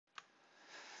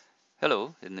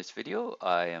Hello, in this video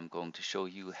I am going to show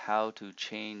you how to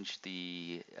change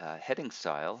the heading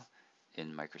style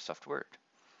in Microsoft Word.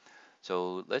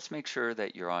 So let's make sure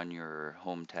that you're on your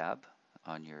Home tab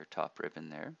on your top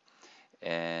ribbon there.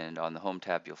 And on the Home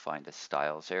tab you'll find a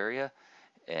Styles area.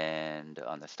 And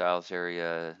on the Styles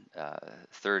area,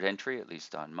 third entry, at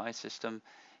least on my system,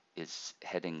 is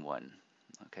Heading 1,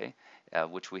 okay,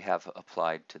 which we have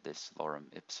applied to this Lorem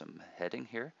Ipsum heading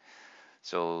here.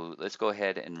 So let's go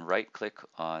ahead and right click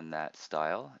on that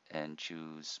style and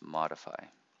choose modify.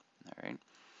 All right.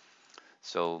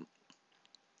 So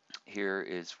here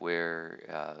is where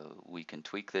we can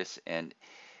tweak this. And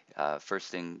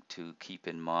first thing to keep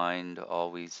in mind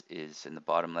always is in the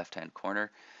bottom left hand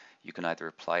corner, you can either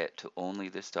apply it to only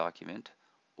this document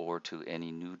or to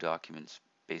any new documents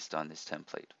based on this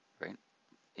template, right?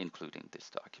 Including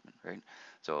this document, right?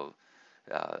 So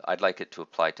I'd like it to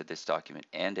apply to this document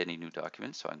and any new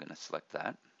document, so I'm going to select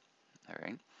that. All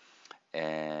right,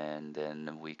 and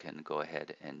then we can go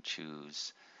ahead and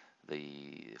choose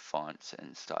the fonts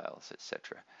and styles,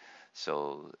 etc.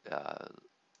 So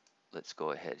let's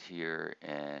go ahead here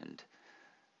and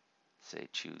say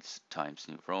choose Times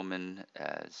New Roman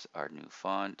as our new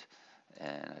font,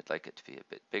 and I'd like it to be a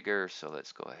bit bigger, so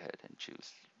let's go ahead and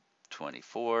choose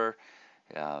 24.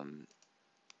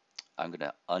 I'm going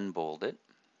to unbold it,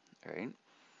 right?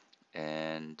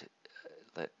 And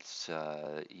let's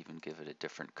even give it a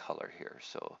different color here.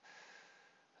 So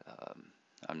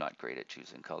I'm not great at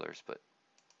choosing colors, but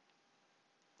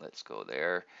let's go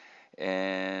there.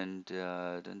 And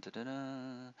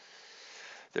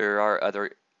there are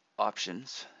other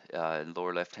options in the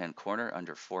lower left-hand corner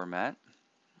under Format,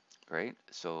 right?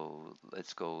 So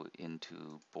let's go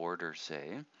into Border,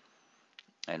 say.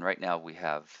 And right now we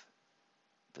have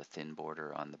the thin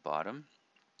border on the bottom.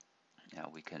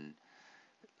 Now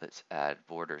let's add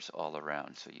borders all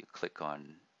around. So you click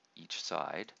on each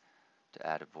side to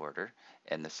add a border,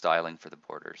 and the styling for the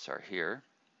borders are here,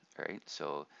 right?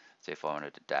 So say if I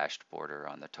wanted a dashed border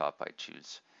on the top, I'd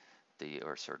choose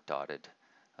or sort of dotted,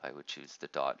 I would choose the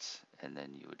dots, and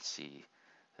then you would see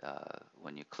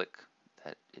when you click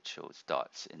that it shows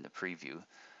dots in the preview,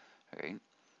 right?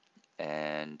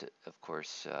 And of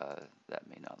course, that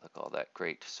may not look all that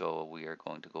great. So we are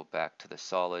going to go back to the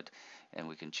solid, and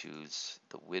we can choose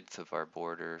the width of our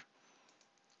border.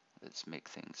 Let's make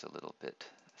things a little bit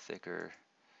thicker.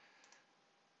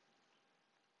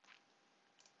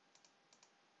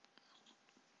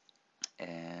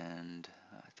 And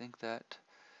I think that,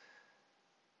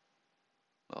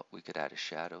 well, we could add a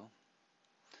shadow.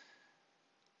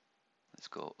 Let's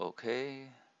go OK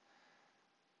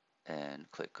and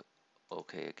click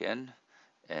OK again.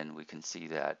 And we can see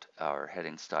that our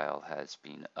heading style has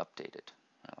been updated.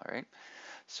 All right.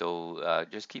 So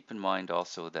just keep in mind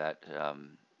also that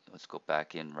let's go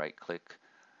back in, right click,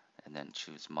 and then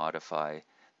choose modify,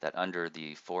 that under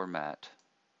the format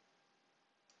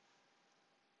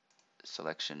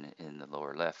selection in the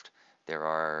lower left, there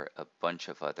are a bunch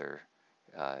of other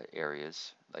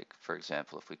areas. Like for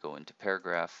example, if we go into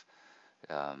paragraph,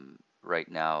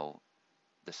 right now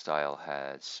the style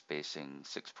has spacing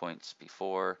 6 points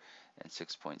before and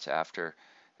 6 points after.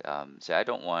 So I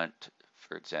don't want,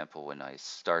 for example, when I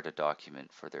start a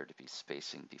document for there to be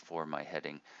spacing before my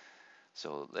heading.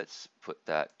 So let's put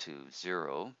that to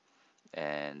 0,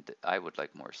 and I would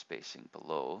like more spacing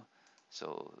below.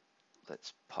 So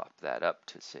let's pop that up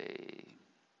to say,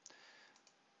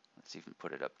 let's even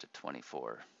put it up to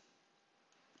 24.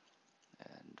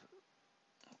 And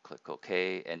click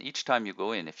OK. And each time you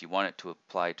go in, if you want it to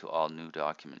apply to all new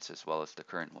documents as well as the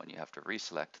current one, you have to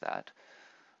reselect that.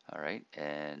 All right,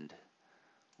 and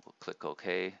we'll click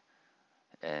OK.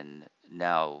 And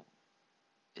now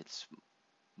it's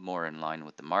more in line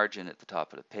with the margin at the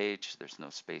top of the page. There's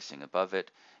no spacing above it,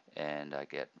 and I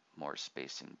get more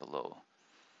spacing below.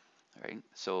 All right,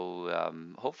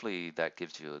 so hopefully that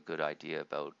gives you a good idea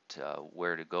about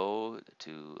where to go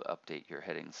to update your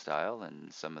heading style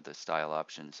and some of the style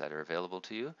options that are available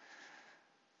to you.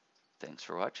 Thanks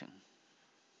for watching.